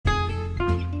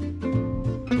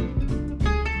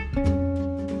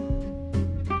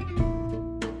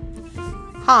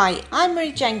Hi, I'm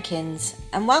Marie Jenkins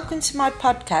and welcome to my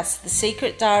podcast, The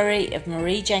Secret Diary of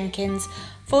Marie Jenkins,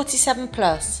 47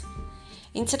 Plus.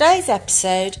 In today's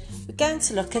episode, we're going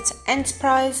to look at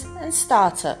enterprise and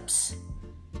startups.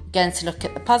 We're going to look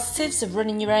at the positives of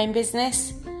running your own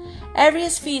business,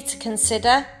 areas for you to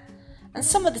consider, and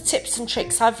some of the tips and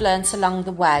tricks I've learnt along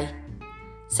the way.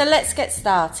 So let's get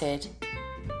started.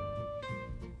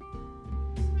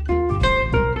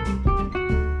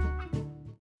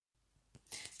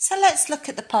 So let's look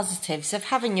at the positives of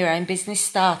having your own business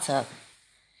startup.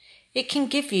 It can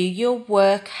give you your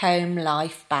work-home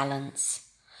life balance.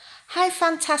 How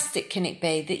fantastic can it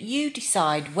be that you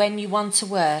decide when you want to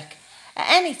work at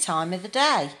any time of the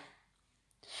day?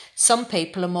 Some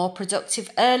people are more productive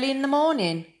early in the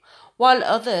morning, while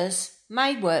others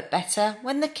may work better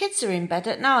when the kids are in bed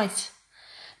at night.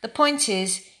 The point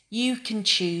is, you can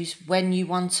choose when you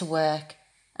want to work,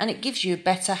 and it gives you a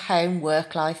better home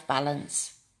work-life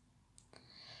balance.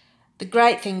 The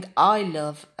great thing I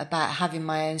love about having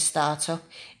my own startup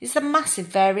is the massive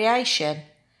variation.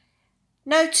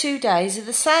 No 2 days are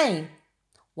the same.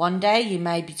 One day you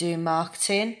may be doing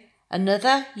marketing,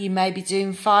 another you may be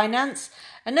doing finance,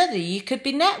 another you could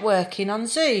be networking on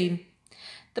Zoom.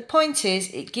 The point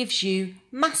is, it gives you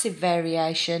massive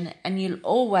variation and you'll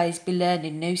always be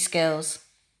learning new skills.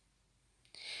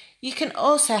 You can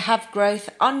also have growth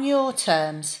on your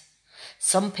terms.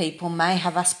 Some people may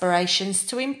have aspirations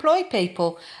to employ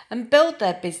people and build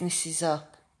their businesses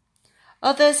up.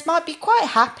 Others might be quite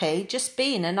happy just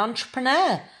being an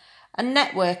entrepreneur and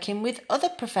networking with other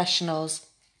professionals.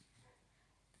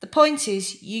 The point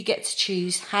is, you get to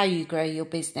choose how you grow your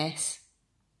business.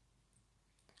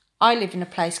 I live in a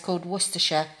place called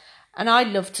Worcestershire and I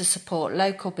love to support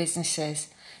local businesses.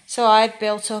 So I've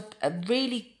built up a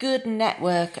really good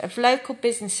network of local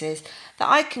businesses that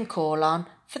I can call on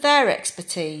for their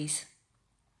expertise.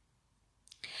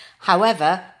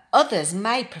 However, others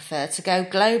may prefer to go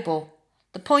global.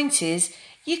 The point is,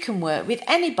 you can work with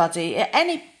anybody at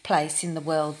any place in the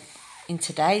world in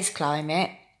today's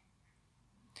climate.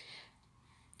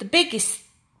 The biggest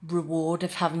reward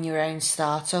of having your own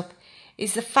startup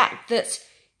is the fact that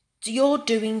you're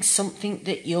doing something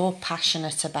that you're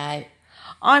passionate about.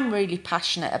 I'm really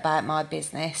passionate about my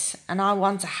business and I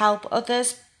want to help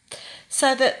others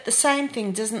so that the same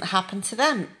thing doesn't happen to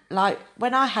them, like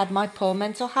when I had my poor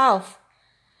mental health.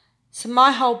 So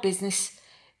my whole business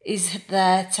is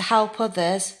there to help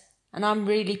others and I'm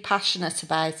really passionate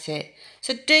about it.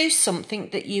 So do something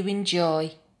that you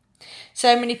enjoy.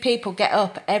 So many people get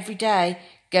up every day,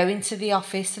 go into the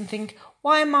office and think,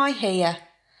 why am I here?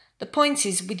 The point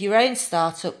is, with your own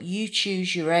startup, you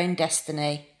choose your own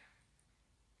destiny.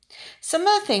 Some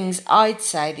of the things I'd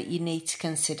say that you need to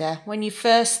consider when you're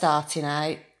first starting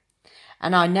out,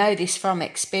 and I know this from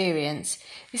experience,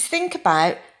 is think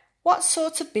about what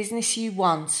sort of business you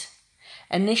want.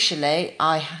 Initially,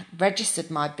 I registered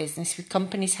my business with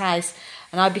Companies House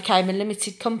and I became a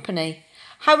limited company.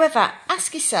 However,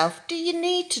 ask yourself, do you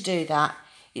need to do that?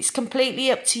 It's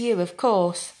completely up to you, of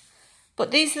course.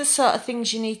 But these are the sort of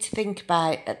things you need to think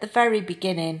about at the very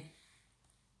beginning.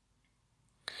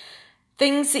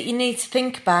 Things that you need to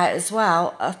think about as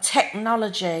well are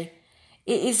technology.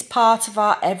 It is part of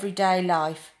our everyday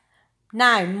life,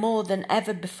 now more than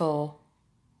ever before.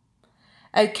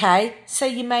 Okay, so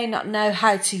you may not know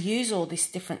how to use all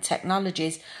these different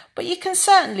technologies, but you can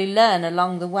certainly learn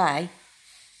along the way.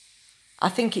 I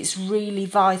think it's really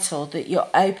vital that you're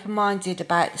open-minded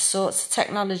about the sorts of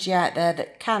technology out there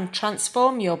that can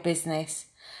transform your business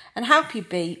and help you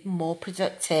be more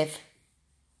productive.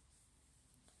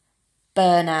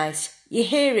 Burnout. You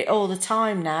hear it all the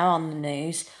time now on the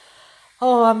news.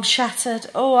 Oh, I'm shattered.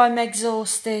 Oh, I'm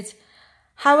exhausted.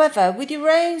 However, with your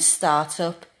own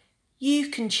startup, you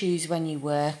can choose when you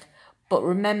work, but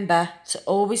remember to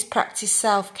always practice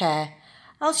self-care,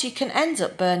 else you can end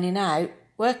up burning out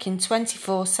working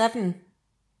 24/7.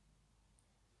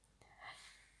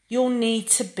 You'll need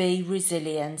to be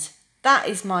resilient. That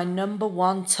is my number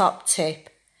one top tip.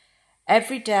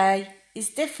 Every day is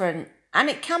different and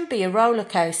it can be a roller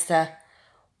coaster.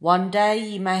 One day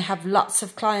you may have lots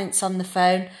of clients on the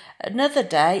phone, another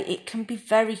day it can be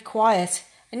very quiet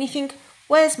and you think,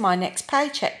 where's my next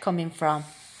paycheck coming from?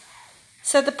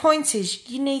 So the point is,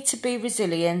 you need to be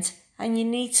resilient and you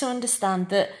need to understand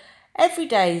that every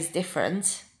day is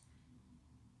different.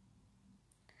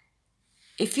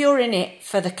 If you're in it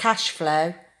for the cash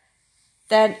flow,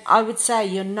 then I would say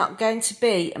you're not going to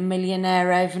be a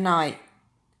millionaire overnight.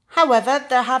 However,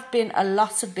 there have been a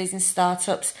lot of business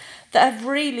startups that have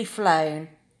really flown.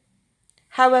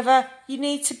 However, you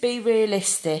need to be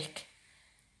realistic.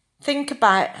 Think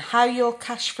about how your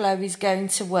cash flow is going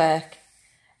to work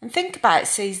and think about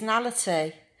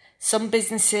seasonality. Some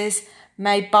businesses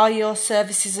may buy your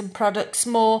services and products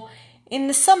more in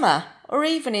the summer or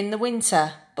even in the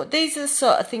winter, but these are the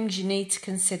sort of things you need to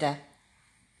consider.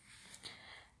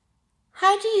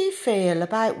 How do you feel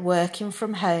about working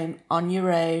from home on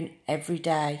your own every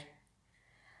day?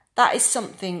 That is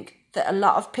something that a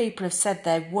lot of people have said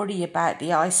they worry about,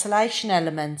 the isolation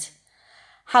element.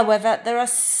 However, there are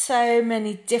so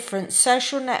many different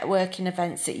social networking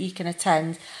events that you can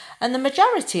attend, and the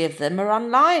majority of them are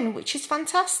online, which is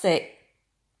fantastic.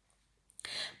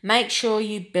 Make sure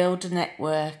you build a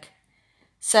network.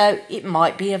 So it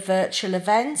might be a virtual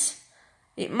event.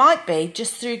 It might be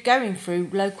just through going through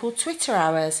local Twitter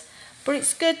hours, but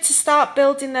it's good to start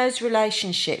building those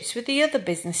relationships with the other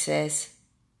businesses.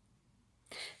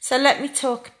 So let me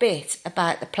talk a bit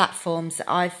about the platforms that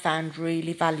I've found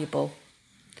really valuable.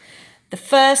 The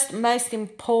first most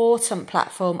important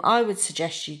platform I would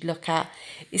suggest you look at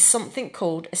is something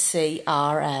called a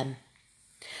CRM.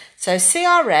 So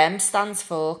CRM stands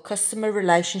for Customer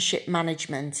Relationship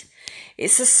Management.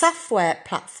 It's a software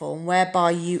platform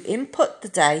whereby you input the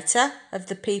data of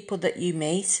the people that you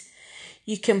meet.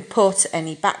 You can put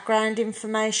any background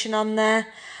information on there,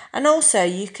 and also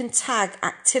you can tag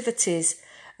activities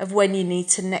of when you need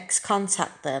to next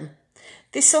contact them.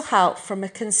 This will help from a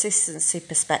consistency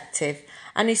perspective,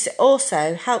 and it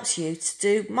also helps you to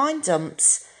do mind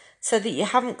dumps so that you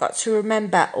haven't got to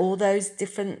remember all those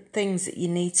different things that you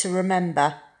need to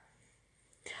remember.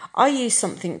 I use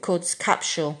something called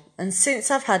Capsule, and since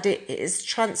I've had it, it has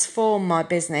transformed my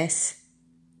business.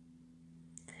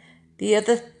 The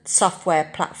other software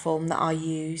platform that I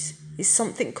use is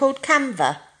something called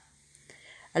Canva.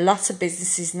 A lot of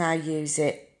businesses now use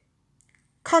it.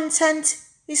 Content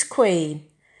is queen,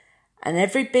 and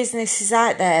every business is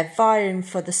out there vying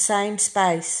for the same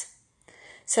space.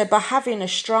 So by having a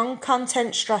strong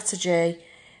content strategy,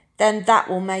 then that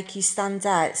will make you stand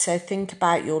out. So think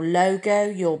about your logo,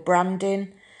 your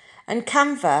branding, and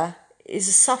Canva is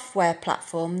a software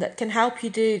platform that can help you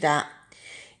do that.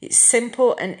 It's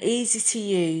simple and easy to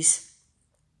use,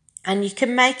 and you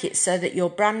can make it so that your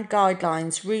brand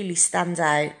guidelines really stand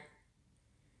out.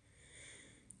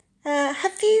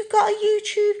 Have you got a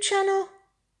YouTube channel?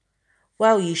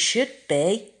 Well, you should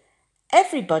be.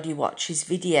 Everybody watches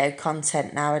video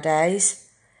content nowadays.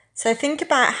 So think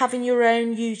about having your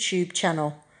own YouTube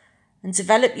channel and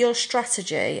develop your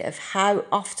strategy of how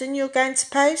often you're going to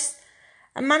post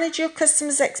and manage your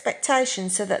customers'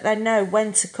 expectations so that they know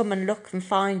when to come and look and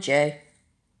find you.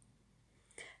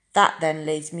 That then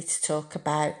leads me to talk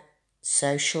about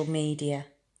social media.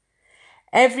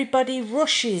 Everybody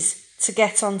rushes to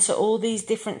get onto all these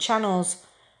different channels,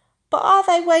 but are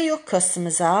they where your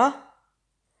customers are?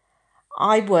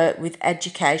 I work with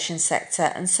education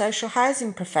sector and social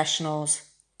housing professionals,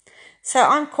 so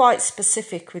I'm quite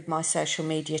specific with my social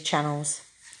media channels.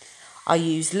 I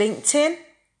use LinkedIn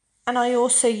and I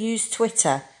also use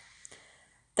Twitter.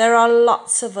 There are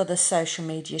lots of other social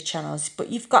media channels, but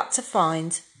you've got to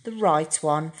find the right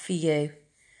one for you.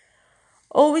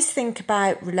 Always think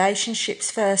about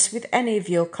relationships first with any of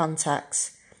your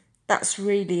contacts. That's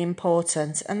really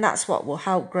important, and that's what will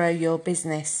help grow your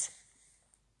business.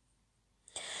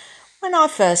 When I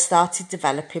first started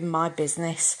developing my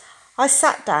business, I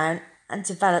sat down and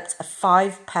developed a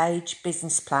 5-page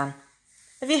business plan.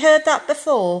 Have you heard that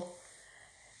before?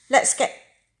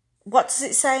 What does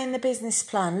it say in the business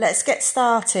plan? Let's get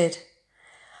started.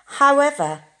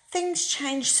 However, things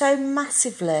change so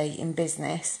massively in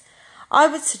business. I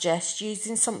would suggest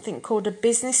using something called a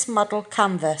business model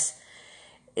canvas.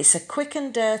 It's a quick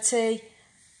and dirty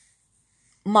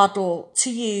model to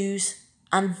use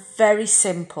and very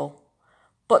simple.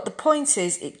 But the point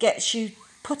is, it gets you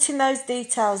putting those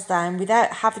details down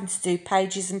without having to do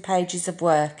pages and pages of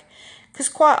work, because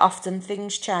quite often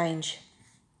things change.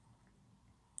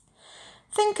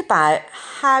 Think about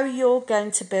how you're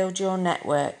going to build your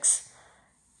networks.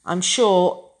 I'm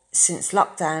sure since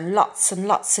lockdown, lots and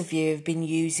lots of you have been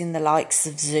using the likes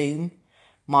of Zoom,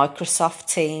 Microsoft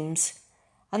Teams,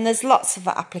 and there's lots of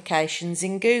applications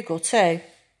in Google too.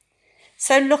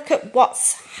 So look at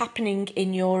what's happening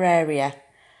in your area.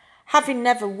 Having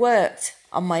never worked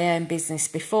on my own business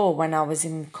before when I was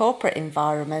in the corporate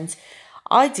environment,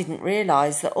 I didn't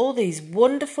realise that all these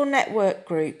wonderful network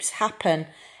groups happen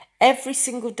every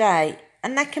single day,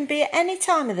 and they can be at any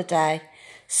time of the day.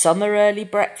 Some are early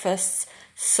breakfasts,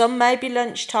 some may be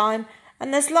lunchtime,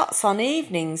 and there's lots on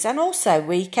evenings and also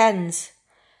weekends.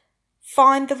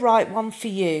 Find the right one for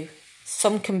you.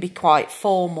 Some can be quite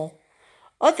formal.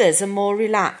 Others are more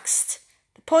relaxed.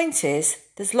 The point is,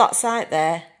 there's lots out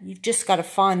there. You've just got to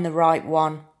find the right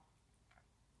one.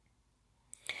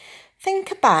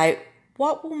 Think about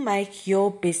what will make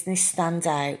your business stand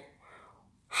out.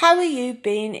 How are you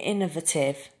being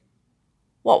innovative?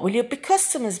 What will your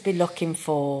customers be looking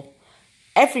for?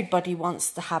 Everybody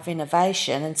wants to have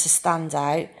innovation and to stand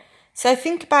out. So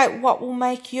think about what will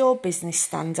make your business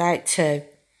stand out too.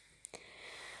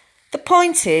 The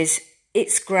point is,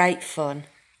 it's great fun.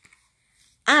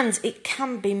 And it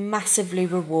can be massively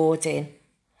rewarding.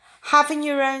 Having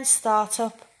your own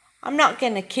startup, I'm not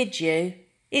going to kid you,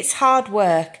 it's hard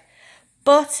work.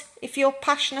 But if you're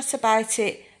passionate about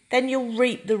it, then you'll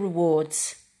reap the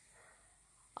rewards.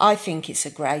 I think it's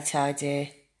a great idea.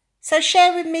 So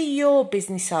share with me your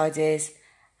business ideas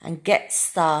and get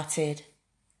started.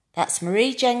 That's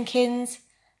Marie Jenkins.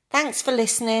 Thanks for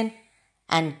listening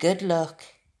and good luck.